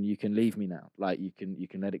and you can leave me now. Like you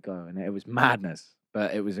can let it go. And it was madness,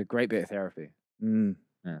 but it was a great bit of therapy.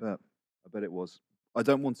 Yeah. I bet it was. I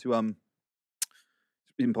don't want to,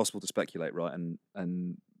 it's impossible to speculate, right?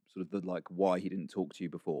 And sort of the, like, why he didn't talk to you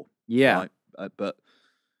before. Yeah. Right? But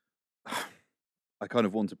I kind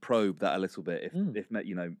of want to probe that a little bit. If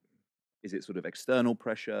you know, is it sort of external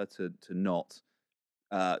pressure to not,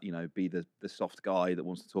 you know, be the soft guy that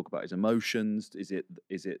wants to talk about his emotions? Is it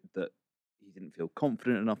that he didn't feel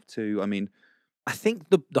confident enough to? I mean, I think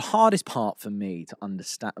the hardest part for me to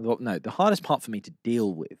understand, the hardest part for me to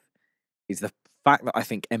deal with is the fact that I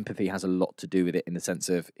think empathy has a lot to do with it, in the sense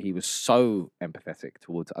of he was so empathetic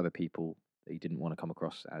towards other people that he didn't want to come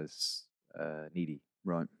across as needy,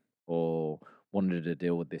 right? Or wanted to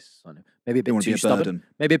deal with this, maybe a bit too stubborn.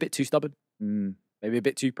 Maybe a bit too stubborn. Maybe a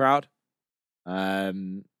bit too proud. Yeah,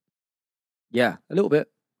 a little bit.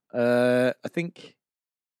 I think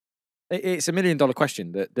it's $1 million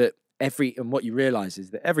question that and what you realize is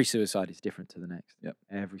that every suicide is different to the next. Yep.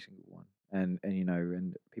 Every single one. And you know,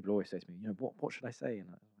 and people always say to me, you know, what should I say? And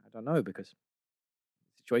I don't know, because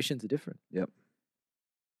situations are different. Yep.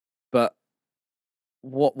 But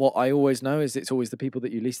what I always know is it's always the people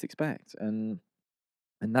that you least expect. And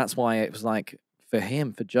that's why it was like,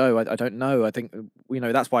 for Joe, I don't know. I think, you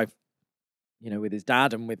know, that's why, you know, with his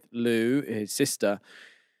dad and with Lou, his sister,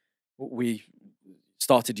 we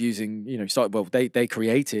started using, they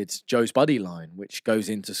created Joe's Buddy line, which goes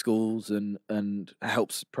into schools and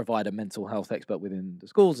helps provide a mental health expert within the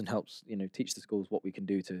schools and helps, teach the schools what we can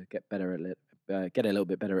do to get better at get a little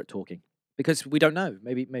bit better at talking. Because we don't know.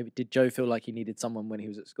 Maybe did Joe feel like he needed someone when he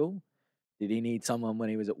was at school? Did he need someone when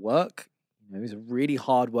he was at work? He was a really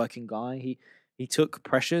hard-working guy. He took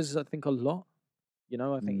pressures, I think, a lot.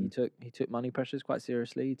 I think he took money pressures quite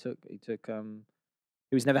seriously.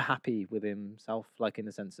 He was never happy with himself, like in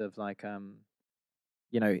the sense of like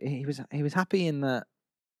he was happy in that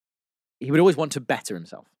he would always want to better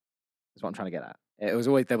himself. That's what I'm trying to get at. There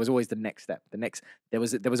was always the next step. There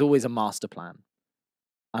was always a master plan.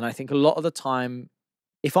 And I think a lot of the time,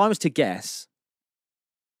 if I was to guess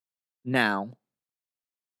now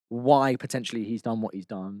why potentially he's done what he's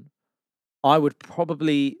done, I would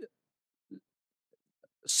probably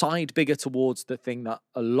side bigger towards the thing that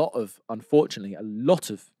unfortunately, a lot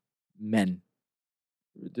of men,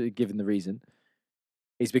 given the reason,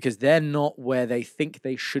 is because they're not where they think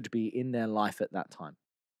they should be in their life at that time.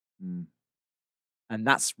 And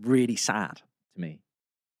that's really sad to me.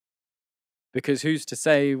 Because who's to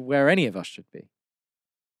say where any of us should be?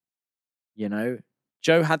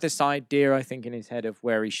 Joe had this idea, I think, in his head of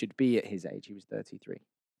where he should be at his age. He was 33.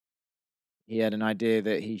 He had an idea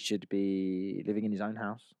that he should be living in his own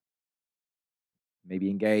house, maybe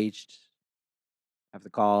engaged, have the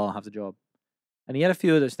car, have the job. And he had a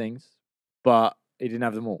few of those things, but he didn't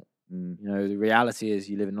have them all. The reality is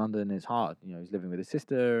you live in London, it's hard. He's living with his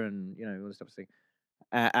sister and, all this type of thing.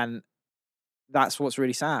 And that's what's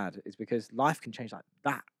really sad, is because life can change like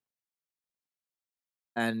that.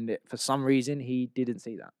 And for some reason, he didn't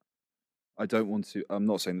see that. I'm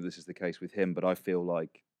not saying that this is the case with him, but I feel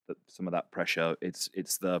like that some of that pressure, it's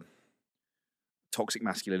the toxic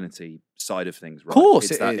masculinity side of things, right? Of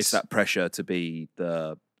course, it's that pressure to be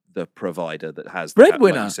the provider that has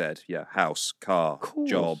breadwinner, like you said, house, car,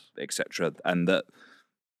 job, etc. And that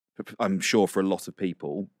I'm sure for a lot of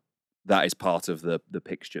people, that is part of the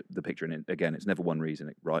picture. And again, it's never one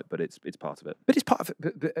reason, right? But it's part of it. But it's part of it.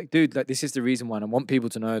 But, dude, like, this is the reason why, and I want people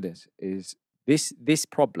to know this, is this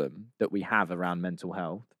problem that we have around mental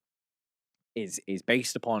health is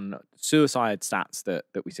based upon suicide stats that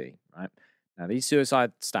we see, right? Now, these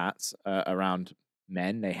suicide stats around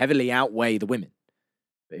men, they heavily outweigh the women.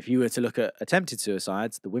 But if you were to look at attempted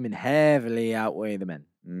suicides, the women heavily outweigh the men,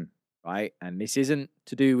 right? And this isn't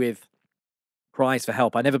to do with cries for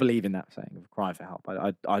help. I never believe in that saying of cry for help.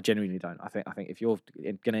 I genuinely don't. I think if you're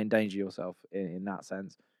going to endanger yourself in that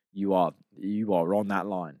sense, you are on that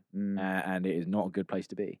line, and it is not a good place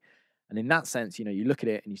to be. And in that sense, you look at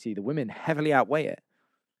it and you see the women heavily outweigh it.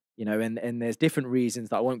 And there's different reasons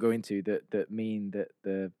that I won't go into that mean that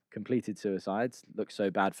the completed suicides look so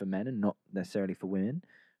bad for men and not necessarily for women.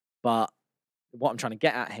 But what I'm trying to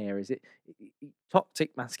get at here is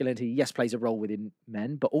toxic masculinity, yes, plays a role within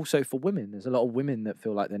men, but also for women. There's a lot of women that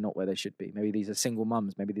feel like they're not where they should be. Maybe these are single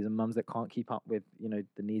mums. Maybe these are mums that can't keep up with, the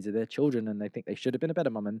needs of their children, and they think they should have been a better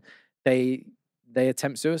mum, and they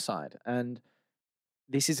attempt suicide. And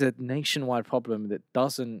this is a nationwide problem that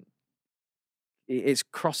it's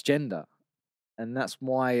cross-gender. And that's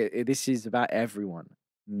why this is about everyone,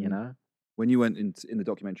 When you went in the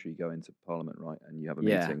documentary, you go into Parliament, right? And you have a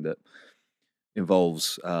meeting that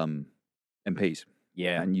involves MPs.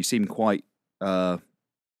 Yeah. And you seem quite, well,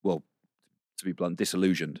 to be blunt,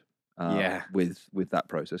 disillusioned with that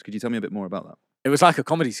process. Could you tell me a bit more about that? It was like a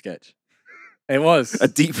comedy sketch. It was.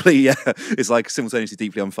 It's like simultaneously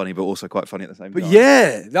deeply unfunny, but also quite funny at the same time. But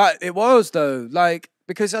yeah, like, it was though. Like,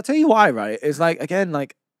 because I'll tell you why, right? It's like, again,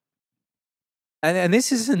 like, and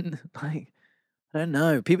this isn't like, I don't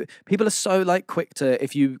know. People are so like quick to,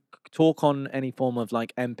 if you talk on any form of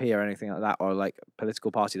like MP or anything like that, or like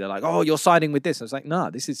political party, they're like, oh, you're siding with this. I was like, no,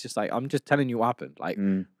 this is just like, I'm just telling you what happened. Like,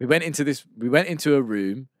 we went into a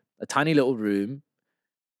room, a tiny little room,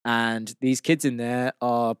 and these kids in there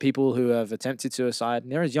are people who have attempted suicide,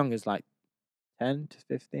 and they're as young as like 10 to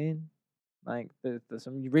 15. Like, there's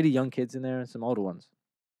some really young kids in there and some older ones.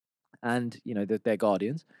 And, they're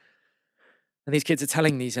guardians. And these kids are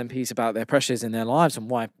telling these MPs about their pressures in their lives and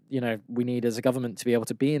why, we need as a government to be able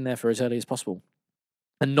to be in there for as early as possible.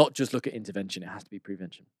 And not just look at intervention, it has to be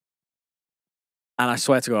prevention. And I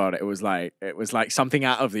swear to God, it was like something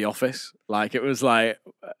out of The Office. Like, it was like,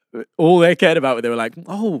 all they cared about, they were like,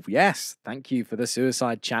 oh, yes, thank you for the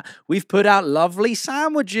suicide chat. We've put out lovely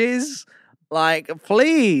sandwiches. Like,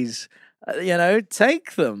 please,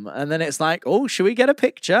 take them. And then it's like, oh, should we get a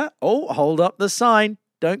picture? Oh, hold up the sign.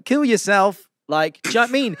 Don't kill yourself. Like, do you know what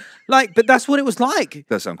I mean? Like, but that's what it was like.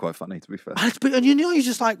 That sounds quite funny, to be fair. And you're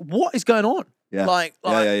just like, what is going on? Yeah. Like,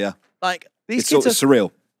 yeah. Like, These It's kids sort of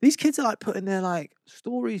surreal. These kids are like putting their like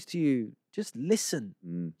stories to you. Just listen.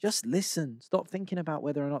 Just listen. Stop thinking about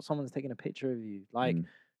whether or not someone's taking a picture of you. Like,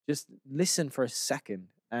 just listen for a second.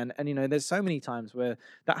 And you know, there's so many times where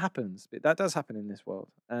that happens. But that does happen in this world,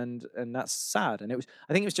 and that's sad. And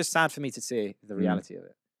I think it was just sad for me to see the reality of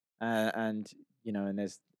it. And you know, and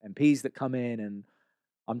there's MPs that come in, and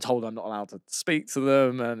I'm told I'm not allowed to speak to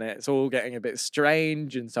them, and it's all getting a bit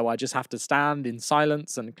strange. And so I just have to stand in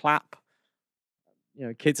silence and clap. You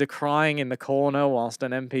know, kids are crying in the corner whilst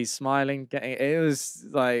an MP's smiling. It was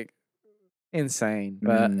like insane,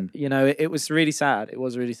 but you know, it was really sad. It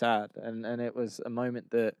was really sad, and it was a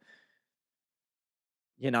moment that,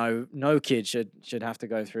 you know, no kid should have to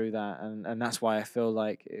go through that, and that's why I feel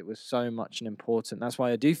like it was so much an important. That's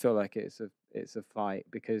why I do feel like it's a fight,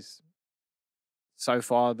 because so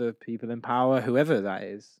far the people in power, whoever that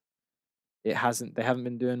is, they haven't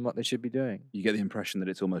been doing what they should be doing. You get the impression that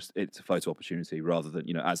it's a photo opportunity rather than,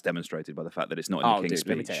 you know, as demonstrated by the fact that it's not in the King's speech.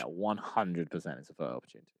 Let me tell you, 100% it's a photo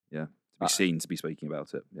opportunity. Yeah, to be seen to be speaking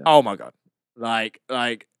about it. Yeah. Oh my God,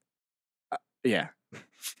 yeah.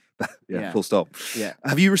 Yeah, full stop. Yeah.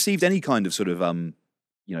 Have you received any kind of sort of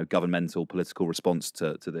you know, governmental political response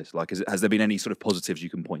to this? Like, has there been any sort of positives you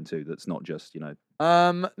can point to that's not just, you know?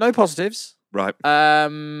 No positives. Right.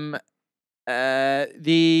 I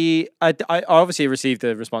obviously received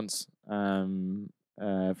a response from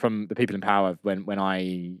the people in power when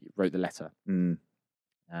I wrote the letter,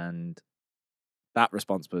 and that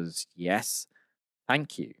response was, yes,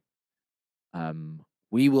 thank you.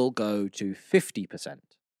 We will go to 50%,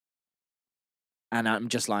 and I'm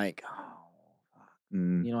just like, you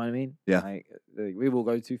know what I mean? Yeah. Like, we will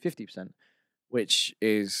go to 50%, which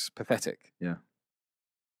is pathetic. Yeah.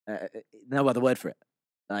 No other word for it.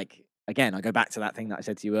 Like, again, I go back to that thing that I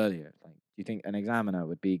said to you earlier. Like, do you think an examiner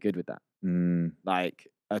would be good with that? Like,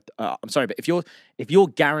 I'm sorry, but if you're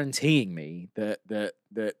guaranteeing me that they're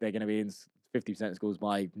going to be in 50% of schools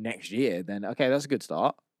by next year, then okay, that's a good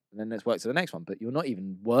start. And then let's work to the next one. But you're not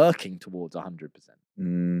even working towards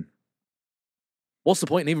 100%. What's the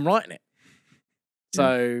point in even writing it?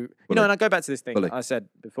 So, you know, and I go back to this thing that I said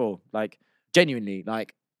before. Like, genuinely,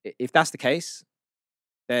 like, if that's the case,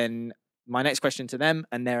 then my next question to them,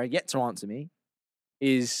 and they're yet to answer me,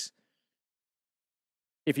 is,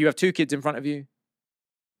 if you have two kids in front of you,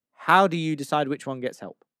 how do you decide which one gets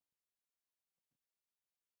help?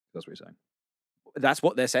 That's what you're saying. That's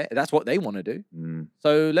what they're saying. That's what they want to do.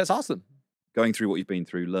 So let's ask them. Going through what you've been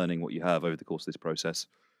through, learning what you have over the course of this process,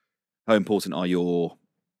 how important are your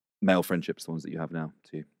male friendships, the ones that you have now,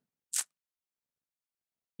 to you?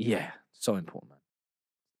 Yeah, so important, man.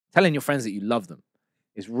 Telling your friends that you love them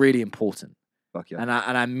is really important. Fuck yeah. And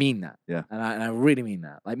I mean that. Yeah. And I really mean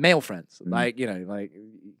that. Like, male friends. Like, you know, like,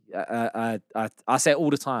 I say it all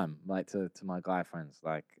the time, like, to my guy friends.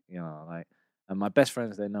 Like, you know, like, and my best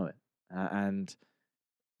friends, they know it. And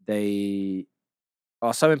they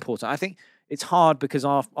are so important. I think it's hard because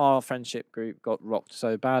our friendship group got rocked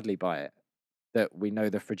so badly by it that we know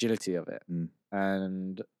the fragility of it.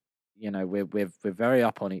 And, you know, we're very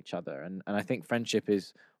up on each other. And I think friendship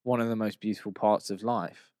is one of the most beautiful parts of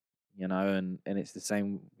life, you know, and it's the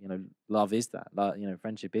same, you know, love is that. You know,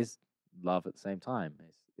 friendship is love at the same time.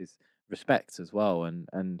 It's respect as well.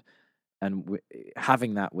 And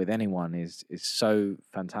having that with anyone is so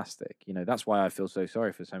fantastic. You know, that's why I feel so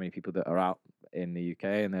sorry for so many people that are out in the UK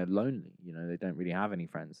and they're lonely. You know, they don't really have any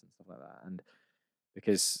friends and stuff like that. And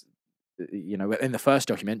because, you know, in the first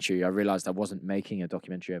documentary, I realized I wasn't making a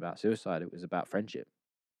documentary about suicide. It was about friendship.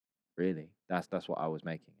 Really, that's what I was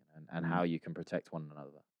making, and how you can protect one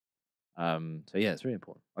another. So yeah, it's really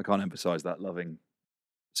important. I can't emphasize that loving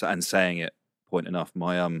and saying it point enough.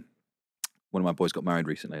 My one of my boys got married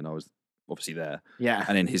recently, and I was obviously there. Yeah.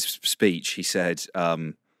 And in his speech, he said,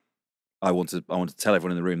 "I want to tell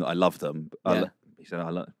everyone in the room that I love them." He said, "I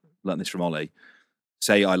learned this from Ollie.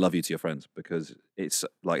 Say I love you to your friends, because it's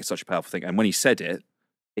such a powerful thing." And when he said it,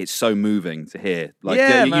 it's so moving to hear. Like,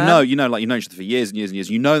 yeah, you know, like, you've known each other for years and years and years.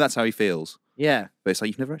 You know that's how he feels. Yeah. But it's like,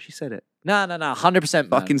 you've never actually said it. No, 100%.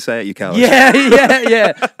 Fucking say it, you coward.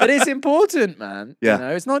 Yeah. But it's important, man. Yeah. You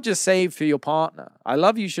know, it's not just saved for your partner. I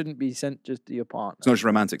love you shouldn't be sent just to your partner. It's not just a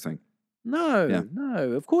romantic thing. No.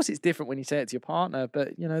 Of course, it's different when you say it to your partner,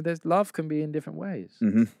 but, you know, there's love can be in different ways.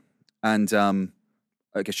 And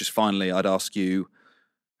I guess just finally, I'd ask you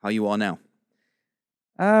how you are now.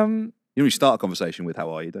 You normally start a conversation with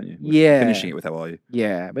 "How are you?" don't you? Finishing it with "How are you?"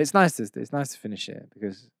 Yeah, but it's nice to finish it,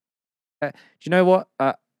 because do you know what?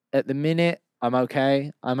 At the minute, I'm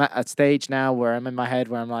okay. I'm at a stage now where I'm in my head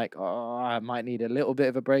where I'm like, oh, I might need a little bit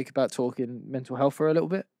of a break about talking mental health for a little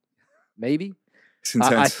bit, maybe. It's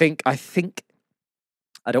intense. I think,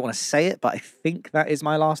 I don't want to say it, but I think that is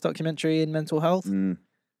my last documentary in mental health.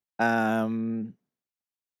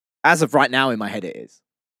 As of right now, in my head, it is.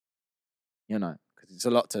 You know, because it's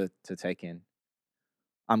a lot to take in.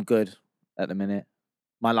 I'm good at the minute.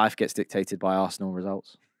 My life gets dictated by Arsenal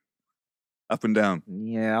results. Up and down.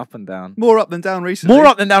 Yeah, up and down. More up than down recently. More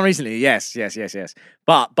up than down recently. Yes.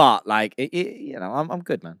 But like, you know, I'm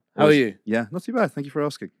good, man. How are you? Yeah, not too bad. Thank you for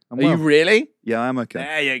asking. Are you really? Yeah, I am okay.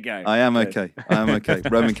 There you go. I am okay. I am okay.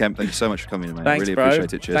 Roman Kemp, thank you so much for coming in, mate. Thanks, really bro.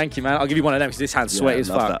 appreciate it. Cheers. Thank you, man. I'll give you one of them because this hand's sweaty as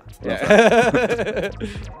love fuck. that. Love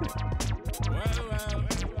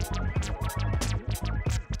Yeah.